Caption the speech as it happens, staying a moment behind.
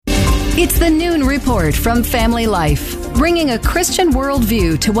It's the Noon Report from Family Life, bringing a Christian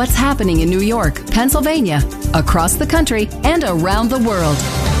worldview to what's happening in New York, Pennsylvania, across the country, and around the world.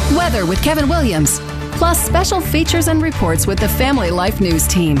 Weather with Kevin Williams, plus special features and reports with the Family Life News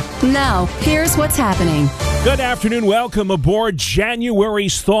team. Now, here's what's happening. Good afternoon. Welcome aboard.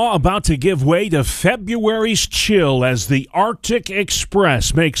 January's thaw about to give way to February's chill as the Arctic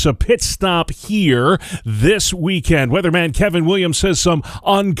Express makes a pit stop here this weekend. Weatherman Kevin Williams says some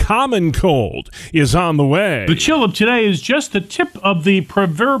uncommon cold is on the way. The chill of today is just the tip of the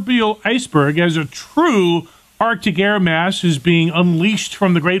proverbial iceberg as a true Arctic air mass is being unleashed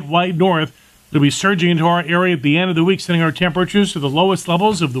from the Great White North. It'll be surging into our area at the end of the week, sending our temperatures to the lowest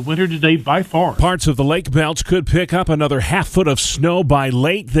levels of the winter to date by far. Parts of the lake belts could pick up another half foot of snow by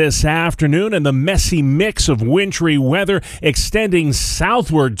late this afternoon, and the messy mix of wintry weather extending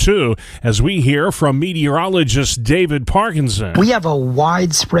southward, too, as we hear from meteorologist David Parkinson. We have a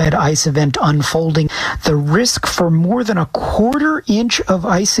widespread ice event unfolding. The risk for more than a quarter inch of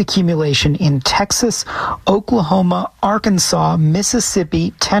ice accumulation in Texas, Oklahoma, Arkansas,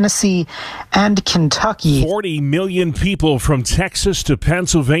 Mississippi, Tennessee, and Kentucky. 40 million people from Texas to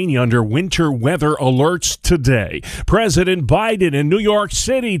Pennsylvania under winter weather alerts today. President Biden in New York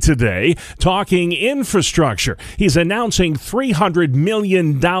City today talking infrastructure. He's announcing $300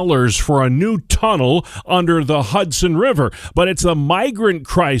 million for a new tunnel under the Hudson River. But it's a migrant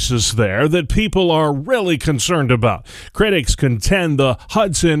crisis there that people are really concerned about. Critics contend the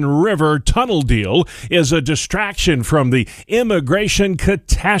Hudson River tunnel deal is a distraction from the immigration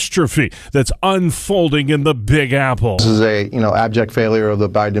catastrophe that's unfolding in the Big Apple. This is a abject failure of the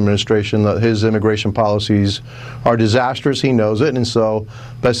Biden administration. His immigration policies are disastrous. He knows it, and so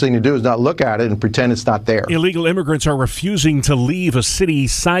the best thing to do is not look at it and pretend it's not there. Illegal immigrants are refusing to leave a city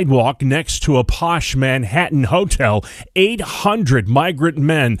sidewalk next to a posh Manhattan hotel. 800 migrant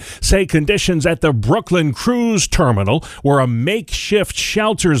men say conditions at the Brooklyn Cruise Terminal, where a makeshift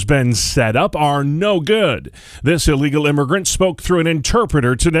shelter's been set up, are no good. This illegal immigrant spoke through an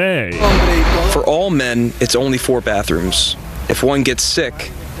interpreter today. For all men, it's only 4 bathrooms. If one gets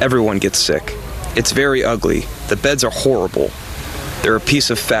sick, everyone gets sick. It's very ugly. The beds are horrible. They're a piece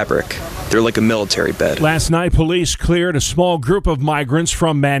of fabric. They're like a military bed. Last night, police cleared a small group of migrants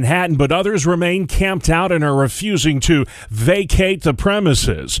from Manhattan, but others remain camped out and are refusing to vacate the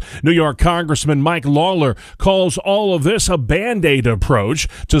premises. New York Congressman Mike Lawler calls all of this a Band-Aid approach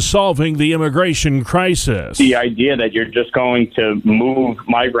to solving the immigration crisis. The idea that you're just going to move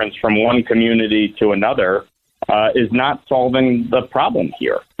migrants from one community to another is not solving the problem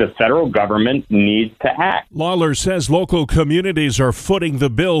here. The federal government needs to act. Lawler says local communities are footing the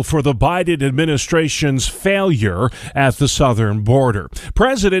bill for the Biden administration's failure at the southern border.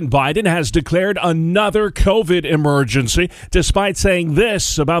 President Biden has declared another COVID emergency, despite saying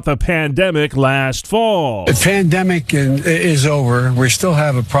this about the pandemic last fall. The pandemic is over. We still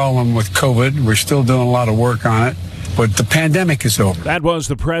have a problem with COVID. We're still doing a lot of work on it. But the pandemic is over. That was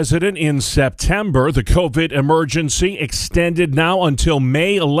the president in September. The COVID emergency extended now until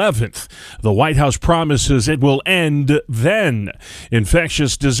May 11th. The White House promises it will end then.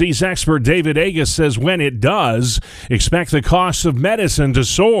 Infectious disease expert David Agus says when it does, expect the cost of medicine to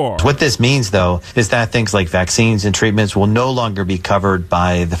soar. What this means, though, is that things like vaccines and treatments will no longer be covered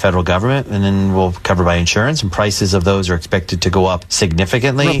by the federal government and then will be covered by insurance, and prices of those are expected to go up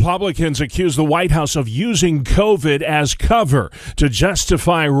significantly. Republicans accuse the White House of using COVID as cover to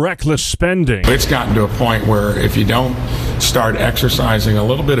justify reckless spending. It's gotten to a point where if you don't start exercising a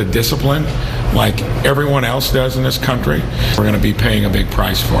little bit of discipline like everyone else does in this country, we're going to be paying a big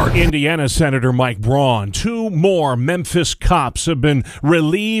price for it. Indiana Senator Mike Braun. 2 more Memphis cops have been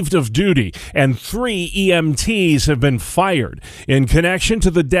relieved of duty, and 3 EMTs have been fired in connection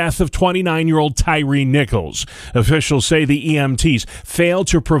to the death of 29-year-old Tyree Nichols. Officials say the EMTs failed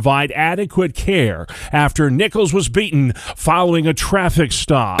to provide adequate care after Nichols was beaten following a traffic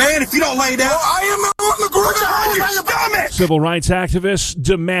stop. Man, if you don't lay down, I am on the ground. You stomach. Civil rights activists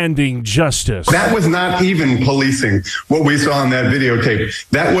demanding justice. That was not even policing, what we saw in that videotape.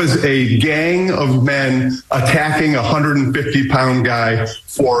 That was a gang of men attacking a 150-pound guy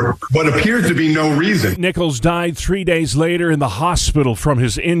for what appears to be no reason. Nichols died 3 days later in the hospital from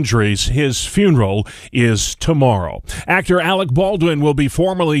his injuries. His funeral is tomorrow. Actor Alec Baldwin will be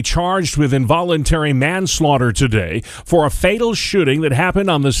formally charged with involuntary manslaughter today for a fatal shooting that happened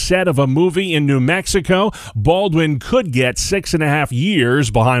on the set of a movie in New Mexico. Baldwin could get 6.5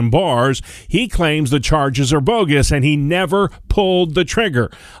 years behind bars. He claims the charges are bogus and he never pulled the trigger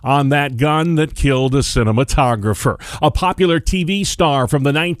on that gun that killed a cinematographer. A popular TV star from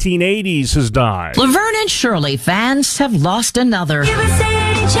the 1980s has died. Laverne and Shirley fans have lost another. Give us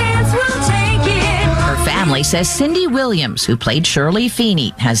a chance. family says Cindy Williams, who played Shirley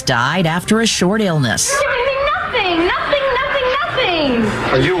Feeney, has died after a short illness. Nothing.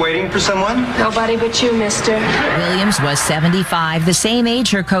 Are you waiting for someone? Nobody but you, mister. Williams was 75, the same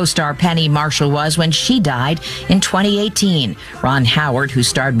age her co-star Penny Marshall was when she died in 2018. Ron Howard, who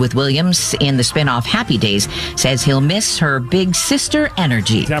starred with Williams in the spinoff Happy Days, says he'll miss her big sister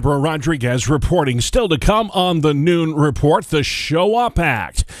energy. Deborah Rodriguez reporting. Still to come on the Noon Report, the Show Up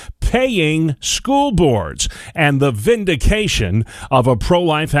Act, paying school boards, and the vindication of a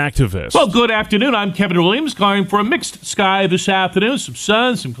pro-life activist. Well, good afternoon. I'm Kevin Williams, calling for a mixed sky this afternoon. Some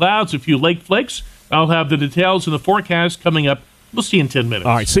sun, some clouds, a few lake flakes. I'll have the details in the forecast coming up. We'll see you in 10 minutes.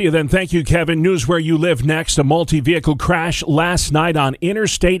 All right, see you then. Thank you, Kevin. News where you live next. A multi-vehicle crash last night on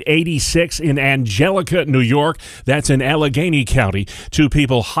Interstate 86 in Angelica, New York. That's in Allegheny County. 2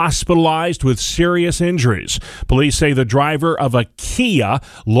 people hospitalized with serious injuries. Police say the driver of a Kia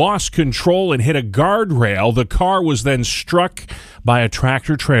lost control and hit a guardrail. The car was then struck by a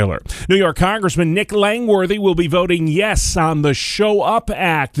tractor trailer. New York Congressman Nick Langworthy will be voting yes on the Show Up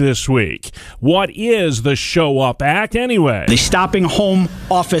Act this week. What is the Show Up Act anyway? The Stopping Home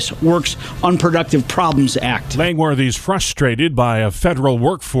Office Works Unproductive Problems Act. Langworthy's frustrated by a federal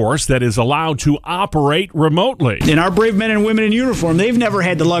workforce that is allowed to operate remotely. And our brave men and women in uniform, they've never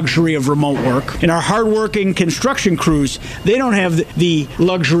had the luxury of remote work. And our hardworking construction crews, they don't have the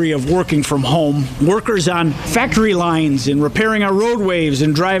luxury of working from home. Workers on factory lines and repairing our roadways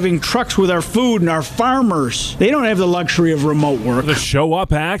and driving trucks with our food and our farmers, they don't have the luxury of remote work. The Show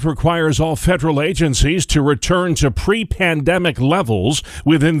Up Act requires all federal agencies to return to pre-pandemic levels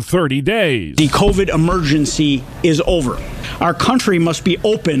within 30 days. The COVID emergency is over. Our country must be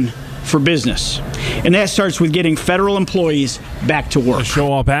open for business. And that starts with getting federal employees back to work. The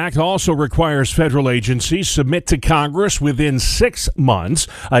Show Up Act also requires federal agencies submit to Congress within 6 months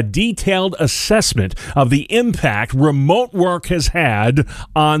a detailed assessment of the impact remote work has had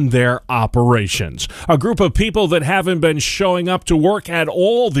on their operations. A group of people that haven't been showing up to work at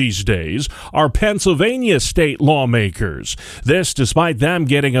all these days are Pennsylvania state lawmakers. This despite them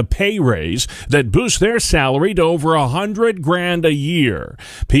getting a pay raise that boosts their salary to over $100,000 a year.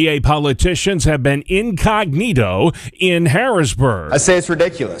 PA politicians have been incognito in Harrisburg. I say it's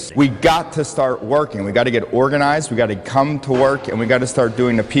ridiculous. We got to start working. We got to get organized. We got to come to work, and we got to start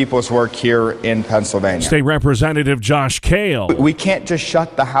doing the people's work here in Pennsylvania. State Representative Josh Kale. We can't just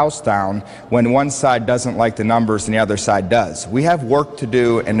shut the House down when one side doesn't like the numbers and the other side does. We have work to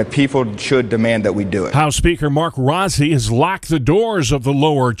do, and the people should demand that we do it. House Speaker Mark Rossi has locked the doors of the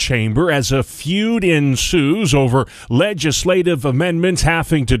lower chamber as a feud ensues over legislative amendments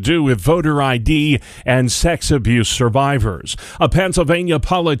having to do with voter ID and sex abuse survivors. A Pennsylvania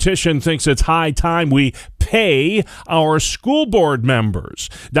politician thinks it's high time we pay our school board members.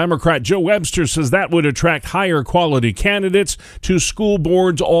 Democrat Joe Webster says that would attract higher quality candidates to school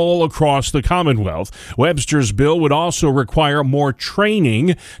boards all across the Commonwealth. Webster's bill would also require more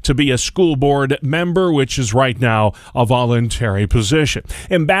training to be a school board member, which is right now a voluntary position.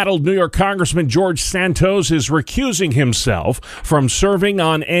 Embattled New York Congressman George Santos is recusing himself from serving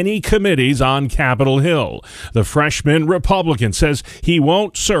on any committees on Capitol Hill. The freshman Republican says he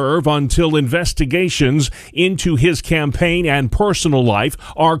won't serve until investigations into his campaign and personal life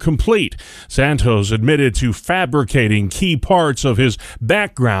are complete. Santos admitted to fabricating key parts of his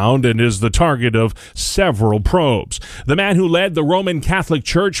background and is the target of several probes. The man who led the Roman Catholic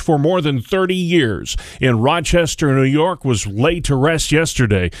Church for more than 30 years in Rochester, New York, was laid to rest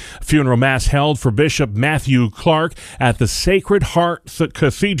yesterday. A funeral mass held for Bishop Matthew Clark at the Sacred Heart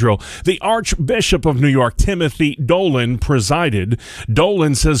Cathedral. The Archbishop of New York, Timothy Dolan, presided.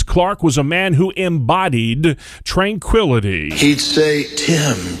 Dolan says Clark was a man who embodied tranquility. He'd say,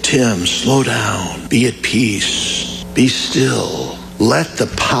 Tim, slow down. Be at peace. Be still. Let the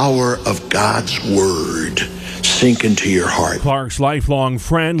power of God's word sink into your heart. Clark's lifelong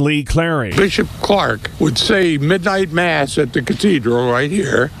friend, Lee Clary. Bishop Clark would say midnight mass at the cathedral right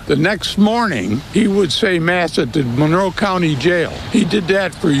here. The next morning, he would say mass at the Monroe County Jail. He did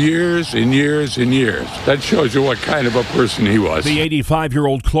that for years and years and years. That shows you what kind of a person he was. The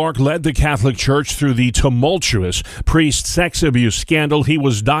 85-year-old Clark led the Catholic Church through the tumultuous priest sex abuse scandal. He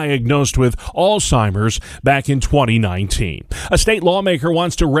was diagnosed with Alzheimer's back in 2019. A state lawmaker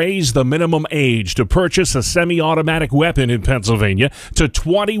wants to raise the minimum age to purchase a semi semi-automatic weapon in Pennsylvania to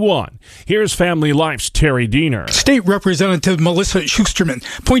 21. Here's Family Life's Terry Diener. State Representative Melissa Schusterman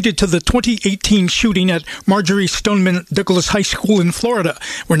pointed to the 2018 shooting at Marjorie Stoneman Douglas High School in Florida,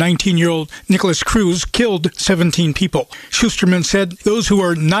 where 19-year-old Nicholas Cruz killed 17 people. Schusterman said those who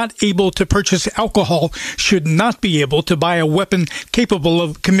are not able to purchase alcohol should not be able to buy a weapon capable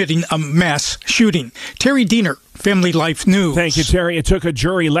of committing a mass shooting. Terry Diener, Family Life News. Thank you, Terry. It took a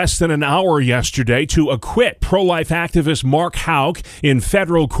jury less than an hour yesterday to acquit pro-life activist Mark Houck in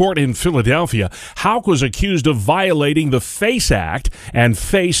federal court in Philadelphia. Houck was accused of violating the FACE Act and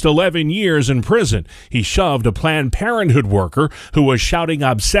faced 11 years in prison. He shoved a Planned Parenthood worker who was shouting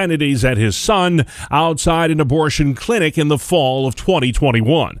obscenities at his son outside an abortion clinic in the fall of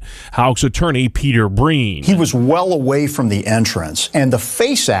 2021. Houck's attorney, Peter Breen. He was well away from the entrance, and the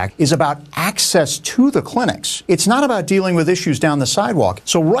FACE Act is about access to the clinics. It's not about dealing with issues down the sidewalk.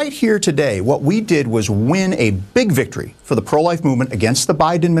 So right here today, what we did was win a big victory for the pro-life movement against the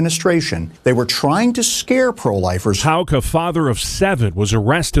Biden administration. They were trying to scare pro-lifers. Houck, a father of 7, was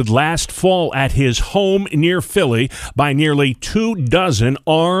arrested last fall at his home near Philly by nearly 24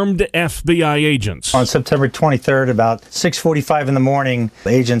 armed FBI agents. On September 23rd, about 6:45 in the morning,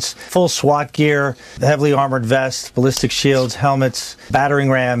 agents, full SWAT gear, heavily armored vests, ballistic shields, helmets, battering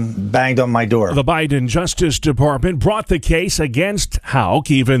ram, banged on my door. The Biden Justice Department brought the case against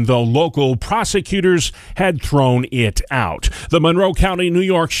Houck, even though local prosecutors had thrown it out. The Monroe County, New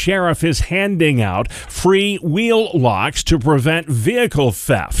York Sheriff is handing out free wheel locks to prevent vehicle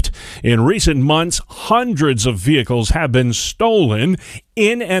theft. In recent months, hundreds of vehicles have been stolen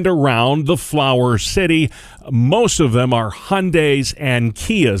in and around the Flower City. Most of them are Hyundais and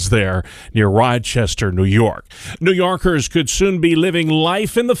Kias there near Rochester, New York. New Yorkers could soon be living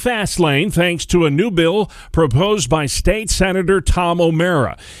life in the fast lane thanks to a new bill proposed by State Senator Tom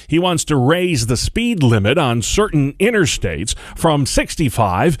O'Mara. He wants to raise the speed limit on certain interstates from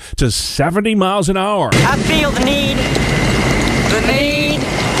 65 to 70 miles an hour. I feel the need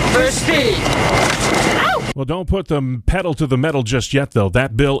for speed. Well, don't put the pedal to the metal just yet, though.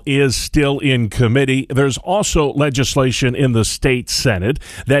 That bill is still in committee. There's also legislation in the state Senate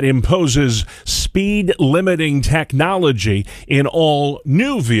that imposes speed limiting technology in all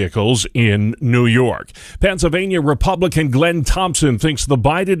new vehicles in New York. Pennsylvania Republican Glenn Thompson thinks the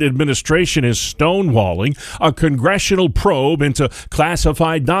Biden administration is stonewalling a congressional probe into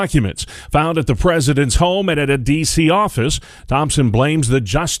classified documents found at the president's home and at a D.C. office. Thompson blames the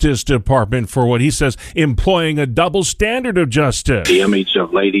Justice Department for what he says employing a double standard of justice. The image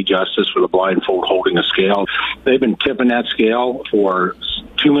of Lady Justice with a blindfold holding a scale. They've been tipping that scale for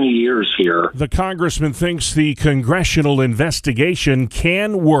too many years here. The congressman thinks the congressional investigation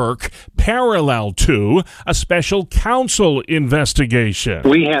can work parallel to a special counsel investigation.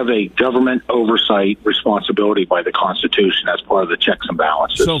 We have a government oversight responsibility by the Constitution as part of the checks and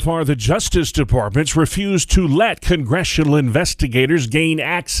balances. So far, the Justice Department's refused to let congressional investigators gain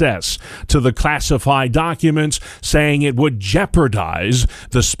access to the classified documents, saying it would jeopardize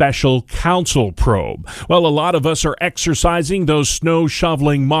the special counsel probe. Well, a lot of us are exercising those snow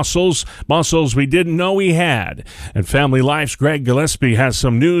shoveling muscles we didn't know we had. And Family Life's Greg Gillespie has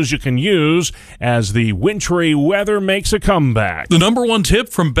some news you can use as the wintry weather makes a comeback. The number one tip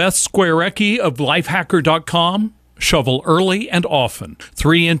from Beth Squarecki of lifehacker.com: shovel early and often.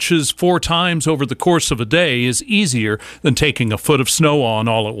 3 inches 4 times over the course of a day is easier than taking a foot of snow on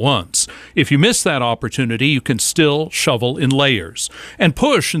all at once. If you miss that opportunity, you can still shovel in layers. And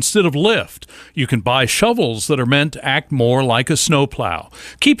push instead of lift. You can buy shovels that are meant to act more like a snowplow.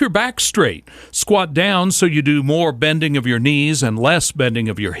 Keep your back straight. Squat down so you do more bending of your knees and less bending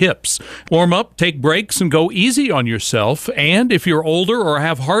of your hips. Warm up, take breaks, and go easy on yourself. And if you're older or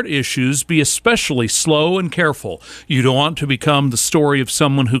have heart issues, be especially slow and careful. You don't want to become the story of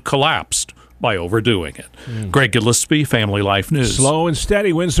someone who collapsed by overdoing it. Greg Gillespie, Family Life News. Slow and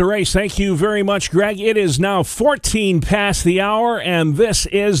steady wins the race. Thank you very much, Greg. It is now 14 past the hour, and this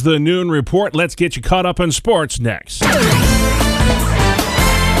is the Noon Report. Let's get you caught up on sports next.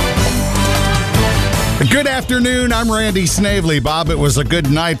 Good afternoon, I'm Randy Snavely. Bob, it was a good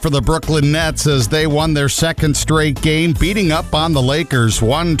night for the Brooklyn Nets as they won their second straight game, beating up on the Lakers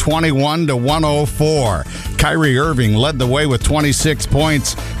 121-104. Kyrie Irving led the way with 26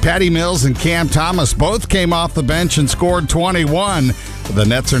 points. Patty Mills and Cam Thomas both came off the bench and scored 21. The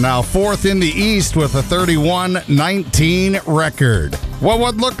Nets are now fourth in the East with a 31-19 record. Well,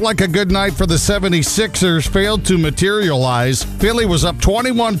 what looked like a good night for the 76ers failed to materialize. Philly was up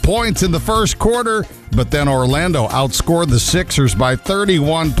 21 points in the first quarter, but then Orlando outscored the Sixers by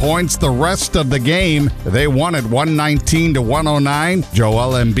 31 points the rest of the game. They won it 119-109.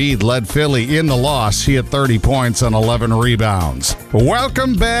 Joel Embiid led Philly in the loss. He had 30 points and 11 rebounds.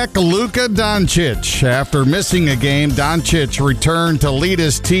 Welcome back, Luka Doncic. After missing a game, Doncic returned to lead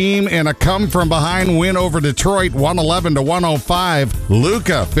his team in a come-from-behind win over Detroit, 111-105.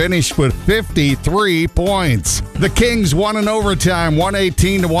 Luka finished with 53 points. The Kings won in overtime,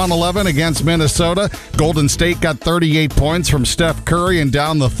 118-111 against Minnesota. Golden State got 38 points from Steph Curry and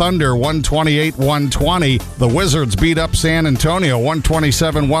down the Thunder, 128-120. The Wizards beat up San Antonio,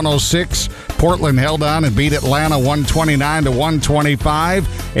 127-106. Portland held on and beat Atlanta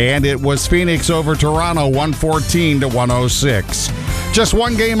 129-125, and it was Phoenix over Toronto 114-106. Just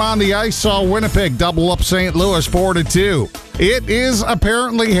one game on the ice saw Winnipeg double up St. Louis 4-2. It is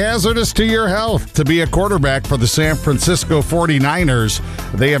apparently hazardous to your health to be a quarterback for the San Francisco 49ers.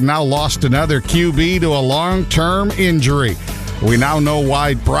 They have now lost another QB to a long-term injury. We now know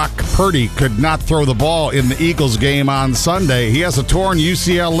why Brock Purdy could not throw the ball in the Eagles game on Sunday. He has a torn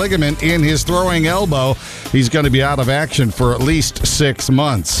UCL ligament in his throwing elbow. He's going to be out of action for at least 6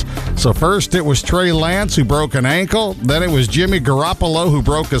 months. So first it was Trey Lance who broke an ankle. Then it was Jimmy Garoppolo who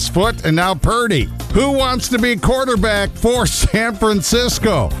broke his foot. And now Purdy. Who wants to be quarterback for San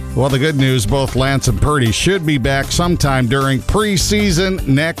Francisco? Well, the good news, both Lance and Purdy should be back sometime during preseason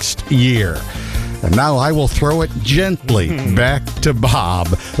next year. And now I will throw it gently back to Bob.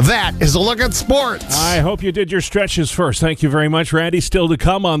 That is a look at sports. I hope you did your stretches first. Thank you very much, Randy. Still to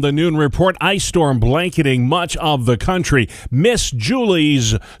come on the Noon Report, ice storm blanketing much of the country. Miss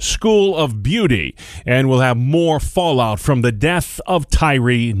Julie's School of Beauty. And we'll have more fallout from the death of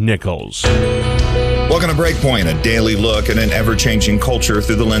Tyree Nichols. Welcome to Breakpoint, a daily look at an ever-changing culture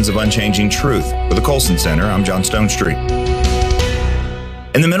through the lens of unchanging truth. For the Colson Center, I'm John Stonestreet.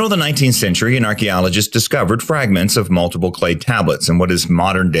 In the middle of the 19th century, an archaeologist discovered fragments of multiple clay tablets in what is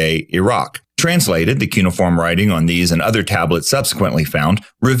modern-day Iraq. Translated, the cuneiform writing on these and other tablets subsequently found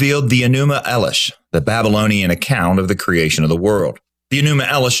revealed the Enuma Elish, the Babylonian account of the creation of the world. The Enuma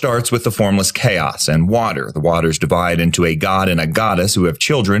Elish starts with the formless chaos and water. The waters divide into a god and a goddess who have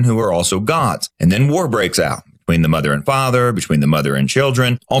children who are also gods. And then war breaks out between the mother and father, between the mother and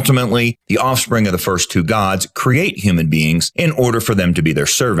children. Ultimately, the offspring of the first two gods create human beings in order for them to be their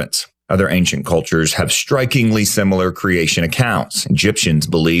servants. Other ancient cultures have strikingly similar creation accounts. Egyptians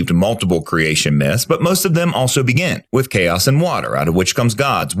believed multiple creation myths, but most of them also begin with chaos and water, out of which comes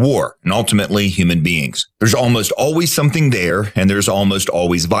gods, war, and ultimately human beings. There's almost always something there, and there's almost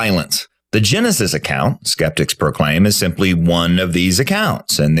always violence. The Genesis account, skeptics proclaim, is simply one of these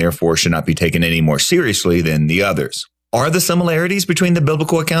accounts, and therefore should not be taken any more seriously than the others. Are the similarities between the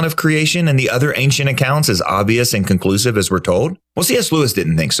biblical account of creation and the other ancient accounts as obvious and conclusive as we're told? Well, C.S. Lewis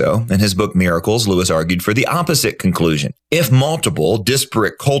didn't think so. In his book Miracles, Lewis argued for the opposite conclusion. If multiple,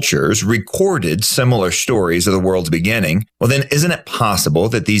 disparate cultures recorded similar stories of the world's beginning, well then isn't it possible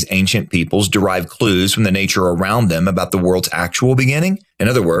that these ancient peoples derived clues from the nature around them about the world's actual beginning? In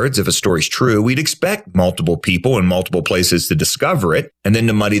other words, if a story's true, we'd expect multiple people in multiple places to discover it and then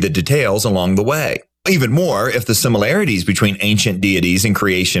to muddy the details along the way. Even more, if the similarities between ancient deities and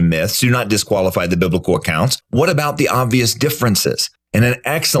creation myths do not disqualify the biblical accounts, what about the obvious differences? In an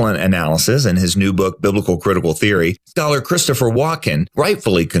excellent analysis in his new book, Biblical Critical Theory, scholar Christopher Watkin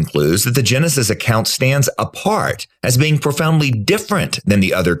rightfully concludes that the Genesis account stands apart as being profoundly different than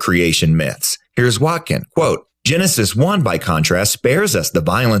the other creation myths. Here's Watkin, quote, Genesis 1, by contrast, spares us the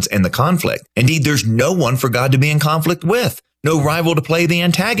violence and the conflict. Indeed, there's no one for God to be in conflict with. No rival to play the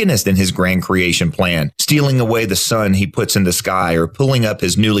antagonist in his grand creation plan, stealing away the sun he puts in the sky or pulling up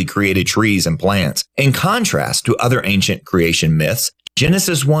his newly created trees and plants. In contrast to other ancient creation myths,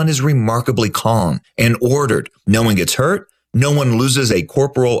 Genesis 1 is remarkably calm and ordered. No one gets hurt, no one loses a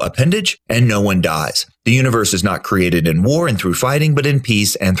corporal appendage, and no one dies. The universe is not created in war and through fighting, but in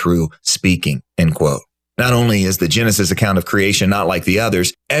peace and through speaking, end quote. Not only is the Genesis account of creation not like the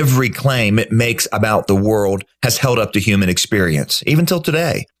others, every claim it makes about the world has held up to human experience, even till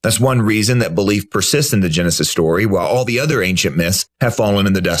today. That's one reason that belief persists in the Genesis story, while all the other ancient myths have fallen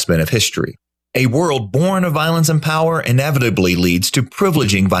in the dustbin of history. A world born of violence and power inevitably leads to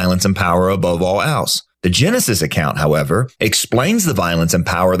privileging violence and power above all else. The Genesis account, however, explains the violence and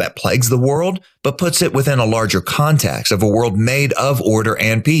power that plagues the world, but puts it within a larger context of a world made of order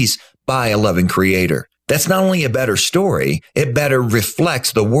and peace by a loving creator. That's not only a better story, it better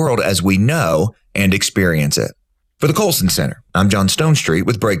reflects the world as we know and experience it. For the Colson Center, I'm John Stonestreet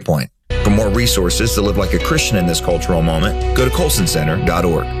with Breakpoint. For more resources to live like a Christian in this cultural moment, go to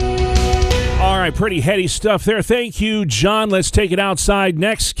colsoncenter.org. All right, pretty heady stuff there. Thank you, John. Let's take it outside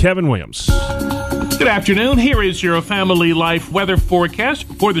next. Kevin Williams. Good afternoon. Here is your Family Life weather forecast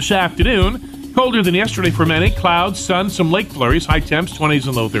for this afternoon. Colder than yesterday for many. Clouds, sun, some lake flurries, high temps, 20s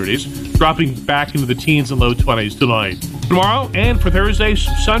and low 30s, dropping back into the teens and low 20s tonight. Tomorrow and for Thursday,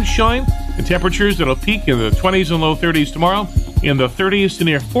 some sunshine and temperatures that'll peak in the 20s and low 30s tomorrow, in the 30s to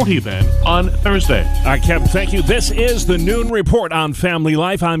near 40 then on Thursday. Kevin, thank you. This is the Noon Report on Family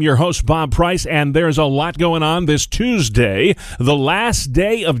Life. I'm your host, Bob Price, and there's a lot going on this Tuesday, the last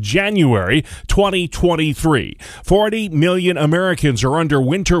day of January 2023. 40 million Americans are under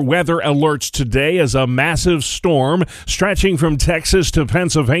winter weather alerts today as a massive storm stretching from Texas to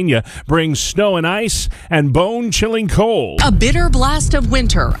Pennsylvania brings snow and ice and bone-chilling cold. A bitter blast of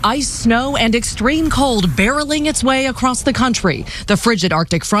winter, ice, snow, and extreme cold barreling its way across the country. The frigid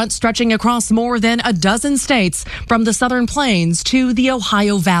Arctic front stretching across more than a dozen states from the southern plains to the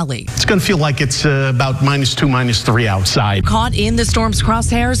Ohio Valley. It's going to feel like it's about -2, -3 outside. Caught in the storm's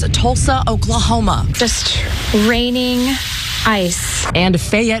crosshairs, Tulsa, Oklahoma. Just raining ice. And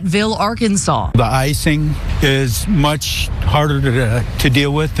Fayetteville, Arkansas. The icing is much harder to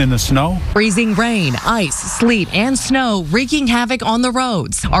deal with than the snow. Freezing rain, ice, sleet, and snow wreaking havoc on the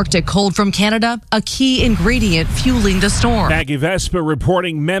roads. Arctic cold from Canada, a key ingredient fueling the storm. Maggie Vespa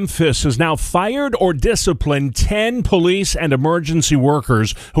reporting Memphis has now fired or disciplined 10 police and emergency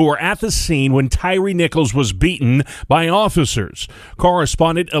workers who were at the scene when Tyree Nichols was beaten by officers.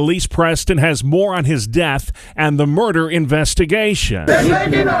 Correspondent Elise Preston has more on his death and the murder investigation.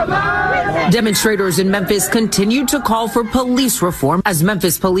 Demonstrators in Memphis continued to call for police reform as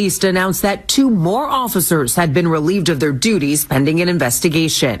Memphis police announced that 2 more officers had been relieved of their duties pending an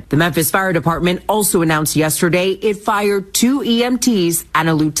investigation. The Memphis Fire Department also announced yesterday it fired 2 EMTs and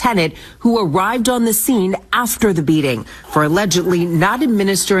a lieutenant who arrived on the scene after the beating for allegedly not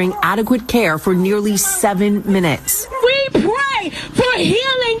administering adequate care for nearly 7 minutes. We pray for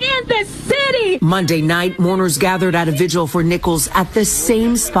healing in the city. Monday night, mourners gathered at a vigil for Nichols at the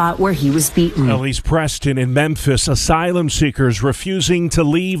same spot where he was beaten. Elise Preston in Memphis, asylum seekers refusing to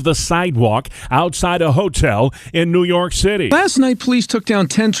leave the sidewalk outside a hotel in New York City. Last night, police took down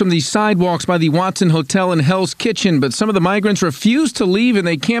tents from the sidewalks by the Watson Hotel and Hell's Kitchen, but some of the migrants refused to leave and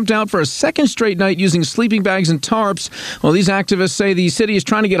they camped out for a second straight night using sleeping bags and tarps. Well, these activists say the city is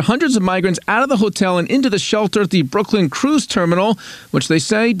trying to get hundreds of migrants out of the hotel and into the shelter at the Brooklyn Cruise Terminal, which they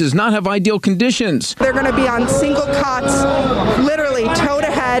say does not have ideal conditions. They're going to be on single cots, literally toe to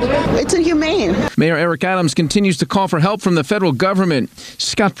head. It's inhumane. Mayor Eric Adams continues to call for help from the federal government.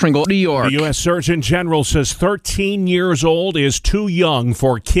 Scott Pringle, New York. The U.S. Surgeon General says 13 years old is too young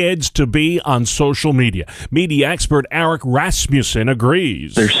for kids to be on social media. Media expert Eric Rasmussen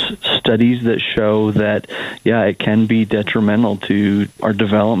agrees. There's studies that show that, it can be detrimental to our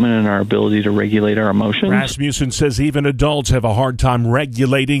development and our ability to regulate our emotions. Rasmussen says even adults have a hard time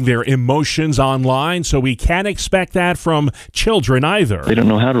regulating their emotions online, so we can't expect that from children either. They don't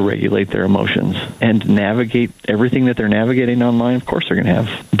know how to regulate their emotions and navigate everything that they're navigating online. Of course, they're going to have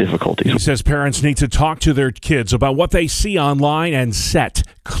difficulties. He says parents need to talk to their kids about what they see online and set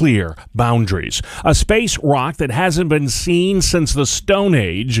clear boundaries. A space rock that hasn't been seen since the Stone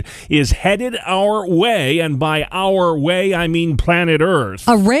Age is headed our way, and by our way, I mean planet Earth.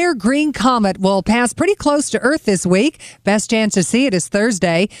 A rare green comet will pass pretty close to Earth this week. Best chance to see it is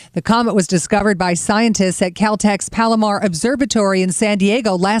Thursday. The comet was discovered by scientists at Caltech's Palomar Observatory in San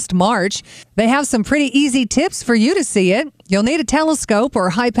Diego last March. They have some pretty easy tips for you to see it. You'll need a telescope or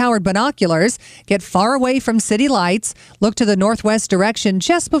high-powered binoculars. Get far away from city lights. Look to the northwest direction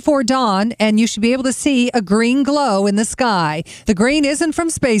just before dawn, and you should be able to see a green glow in the sky. The green isn't from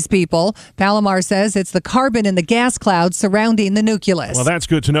space people. Palomar says it's the carbon in the gas clouds surrounding the nucleus. Well, that's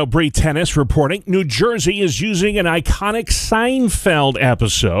good to know. Bree Tennis reporting New Jersey is using an iconic Seinfeld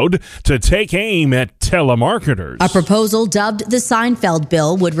episode to take aim at telemarketers. A proposal dubbed the Seinfeld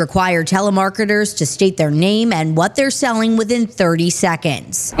Bill would require telemarketers to state their name and what they're selling within 30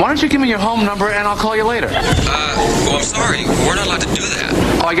 seconds. Why don't you give me your home number and I'll call you later? I'm sorry. We're not allowed to do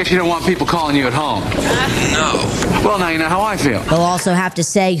that. Oh, I guess you don't want people calling you at home. No. Well, now you know how I feel. They'll also have to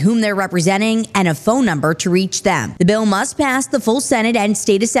say whom they're representing and a phone number to reach them. The bill must pass the full Senate and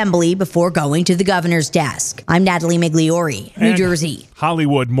State Assembly before going to the governor's desk. I'm Natalie Migliori, New Jersey.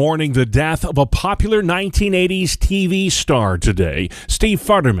 Hollywood mourning the death of a popular 1980s TV star today. Steve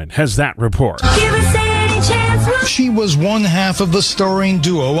Futterman has that report. She was one half of the starring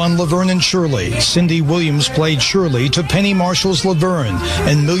duo on Laverne and Shirley. Cindy Williams played Shirley to Penny Marshall's Laverne,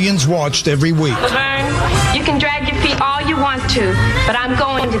 and millions watched every week. Laverne, you can drag your feet all all you want to, but I'm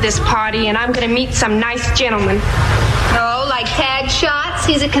going to this party and I'm going to meet some nice gentlemen. Oh, like tag shots?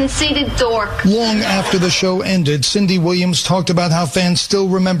 He's a conceited dork. Long after the show ended, Cindy Williams talked about how fans still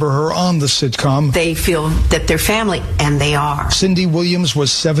remember her on the sitcom. They feel that they're family, and they are. Cindy Williams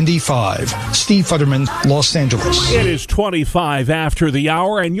was 75. Steve Futterman, Los Angeles. It is 25 after the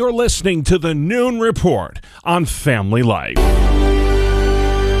hour, and you're listening to the Noon Report on Family Life.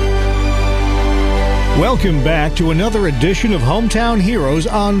 Welcome back to another edition of Hometown Heroes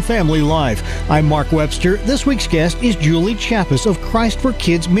on Family Life. I'm Mark Webster. This week's guest is Julie Chappis of Christ for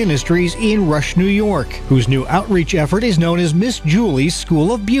Kids Ministries in Rush, New York, whose new outreach effort is known as Miss Julie's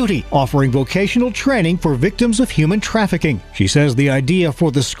School of Beauty, offering vocational training for victims of human trafficking. She says the idea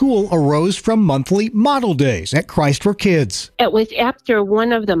for the school arose from monthly model days at Christ for Kids. It was after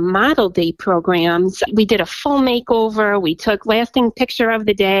one of the model day programs. We did a full makeover. We took lasting picture of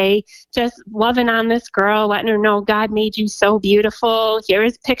the day, just loving on this girl, letting her know God made you so beautiful.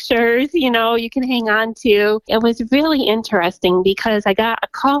 Here's pictures, you can hang on to. It was really interesting because I got a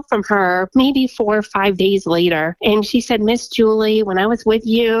call from her maybe 4 or 5 days later. And she said, Miss Julie, when I was with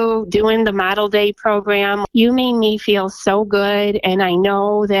you doing the model day program, you made me feel so good. And I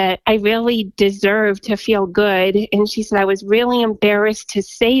know that I really deserve to feel good. And she said, I was really embarrassed to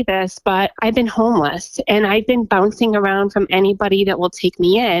say this, but I've been homeless and I've been bouncing around from anybody that will take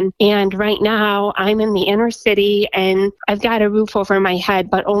me in. And right now I'm in the inner city and I've got a roof over my head,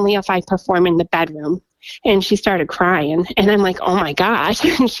 but only if I perform in the bedroom. And she started crying and I'm like, oh my gosh.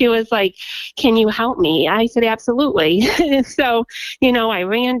 And she was like, can you help me? I said, absolutely. So, I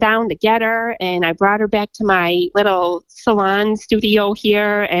ran down to get her and I brought her back to my little salon studio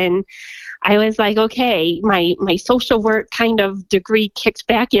here. And I was like, okay, my social work kind of degree kicked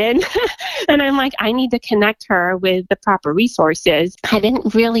back in. And I'm like, I need to connect her with the proper resources. I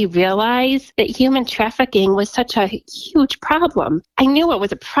didn't really realize that human trafficking was such a huge problem. I knew it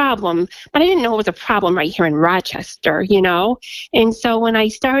was a problem, but I didn't know it was a problem right here in Rochester, And so when I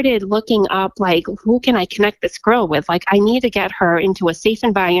started looking up, like, who can I connect this girl with? Like, I need to get her into a safe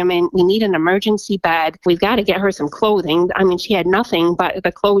environment. We need an emergency bed. We've got to get her some clothing. I mean, she had nothing but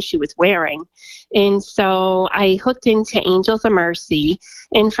the clothes she was wearing. And so I hooked into Angels of Mercy.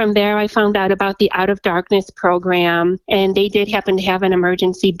 And from there, I found out about the Out of Darkness program. And they did happen to have an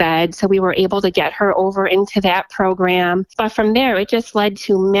emergency bed. So we were able to get her over into that program. But from there, it just led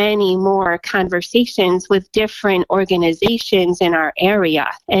to many more conversations with different organizations in our area.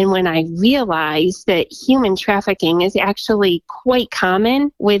 And when I realized that human trafficking is actually quite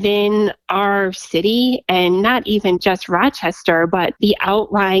common within our city, and not even just Rochester, but the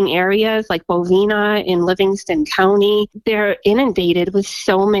outlying areas like Bovina in Livingston County, they're inundated with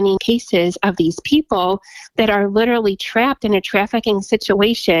so many cases of these people that are literally trapped in a trafficking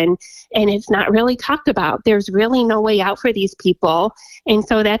situation, and it's not really talked about. There's really no way out for these people. And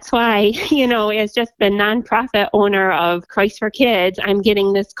so that's why, as just the nonprofit owner of Christ for Kids, I'm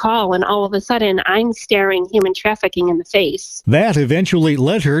getting this call, and all of a sudden I'm staring human trafficking in the face. That eventually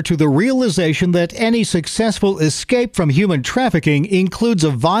led her to the realization that any successful escape from human trafficking includes a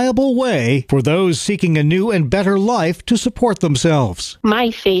viable way for those seeking a new and better life to support themselves.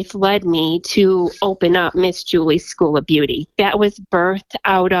 My faith led me to open up Miss Julie's School of Beauty. That was birthed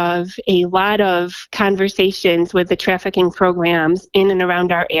out of a lot of conversations with the trafficking programs in and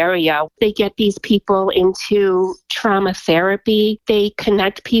around our area. They get these people into trauma therapy. They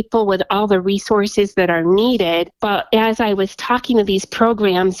connect people with all the resources that are needed. But as I was talking to these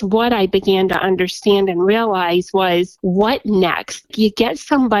programs, what I began to understand and realize was, what next? You get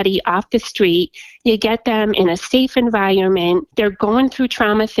somebody off the street, you get them in a safe environment, they're going through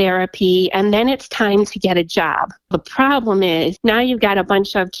trauma therapy, and then it's time to get a job. The problem is now you've got a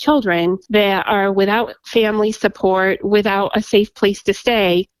bunch of children that are without family support, without a safe place to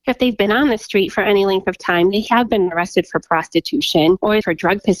stay. If they've been on the street for any length of time, they have been arrested for prostitution or for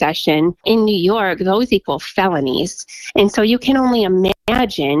drug possession. In New York, those equal felonies. And so you can only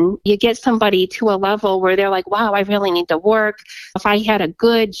imagine you get somebody to a level where they're like, wow, I really need to work. If I had a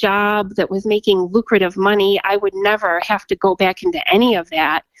good job that was making lucrative money, I would never have to go back into any of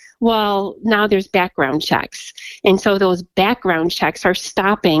that. Well, now there's background checks. And so those background checks are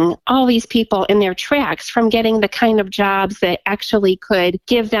stopping all these people in their tracks from getting the kind of jobs that actually could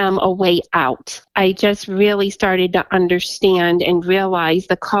give them a way out. I just really started to understand and realize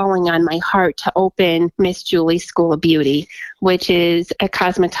the calling on my heart to open Miss Julie's School of Beauty. which is a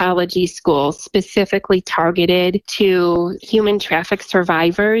cosmetology school specifically targeted to human traffic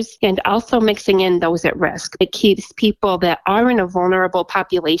survivors and also mixing in those at risk. It keeps people that are in a vulnerable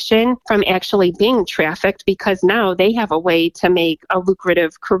population from actually being trafficked because now they have a way to make a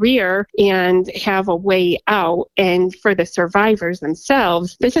lucrative career and have a way out. And for the survivors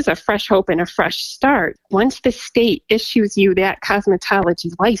themselves, this is a fresh hope and a fresh start. Once the state issues you that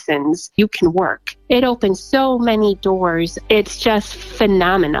cosmetology license, you can work. It opens so many doors. It's just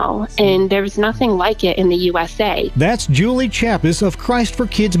phenomenal. And there's nothing like it in the USA. That's Julie Chappis of Christ for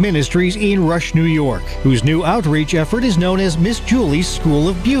Kids Ministries in Rush, New York, whose new outreach effort is known as Miss Julie's School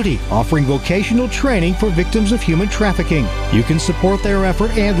of Beauty, offering vocational training for victims of human trafficking. You can support their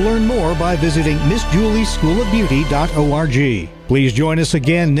effort and learn more by visiting MissJulie'sSchoolofBeauty.org. Please join us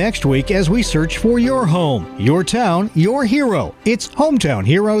again next week as we search for your home, your town, your hero. It's Hometown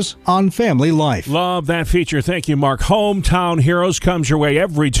Heroes on Family Life. Love that feature. Thank you, Mark. Hometown Heroes comes your way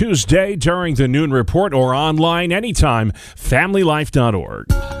every Tuesday during the noon report or online anytime. FamilyLife.org.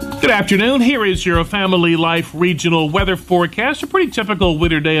 Good afternoon. Here is your Family Life regional weather forecast. A pretty typical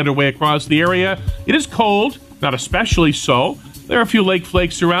winter day underway across the area. It is cold, not especially so. There are a few lake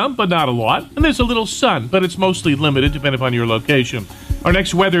flakes around, but not a lot. And there's a little sun, but it's mostly limited depending upon your location. Our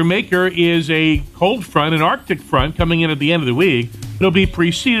next weather maker is a cold front, an Arctic front, coming in at the end of the week. It'll be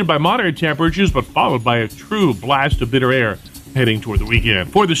preceded by moderate temperatures, but followed by a true blast of bitter air heading toward the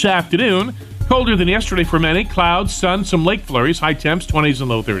weekend. For this afternoon, colder than yesterday for many. Clouds, sun, some lake flurries, high temps, 20s and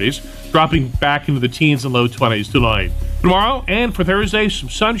low 30s, dropping back into the teens and low 20s tonight. Tomorrow and for Thursday, some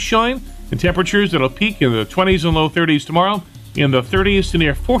sunshine and temperatures that'll peak in the 20s and low 30s tomorrow. In the 30s to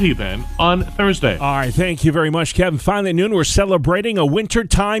near 40 then on Thursday. All right, thank you very much, Kevin. Finally at noon, we're celebrating a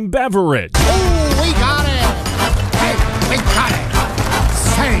wintertime beverage. Oh, we got it! Hey, we got it!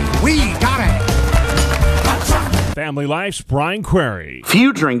 Say, we got it! Family Life's Brian Query.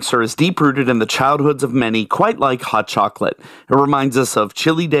 Few drinks are as deep-rooted in the childhoods of many, quite like hot chocolate. It reminds us of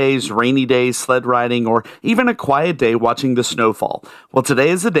chilly days, rainy days, sled riding, or even a quiet day watching the snowfall. Well, today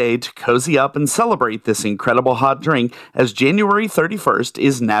is the day to cozy up and celebrate this incredible hot drink, as January 31st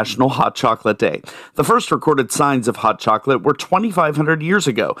is National Hot Chocolate Day. The first recorded signs of hot chocolate were 2,500 years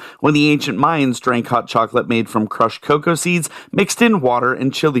ago, when the ancient Mayans drank hot chocolate made from crushed cocoa seeds mixed in water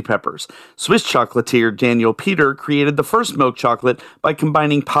and chili peppers. Swiss chocolatier Daniel Peter created the first milk chocolate by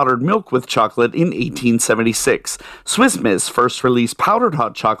combining powdered milk with chocolate in 1876. Swiss Miss first released powdered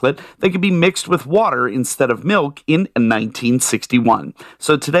hot chocolate that could be mixed with water instead of milk in 1961.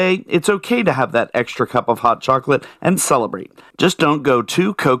 So today, it's okay to have that extra cup of hot chocolate and celebrate. Just don't go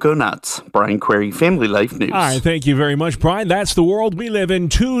too cocoa nuts. Brian Query, Family Life News. All right, thank you very much, Brian. That's the world we live in.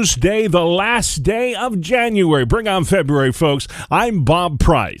 Tuesday, the last day of January. Bring on February, folks. I'm Bob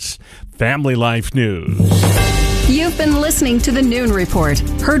Price. Family Life News. You've been listening to the Noon Report,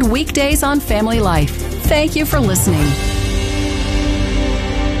 heard weekdays on Family Life. Thank you for listening.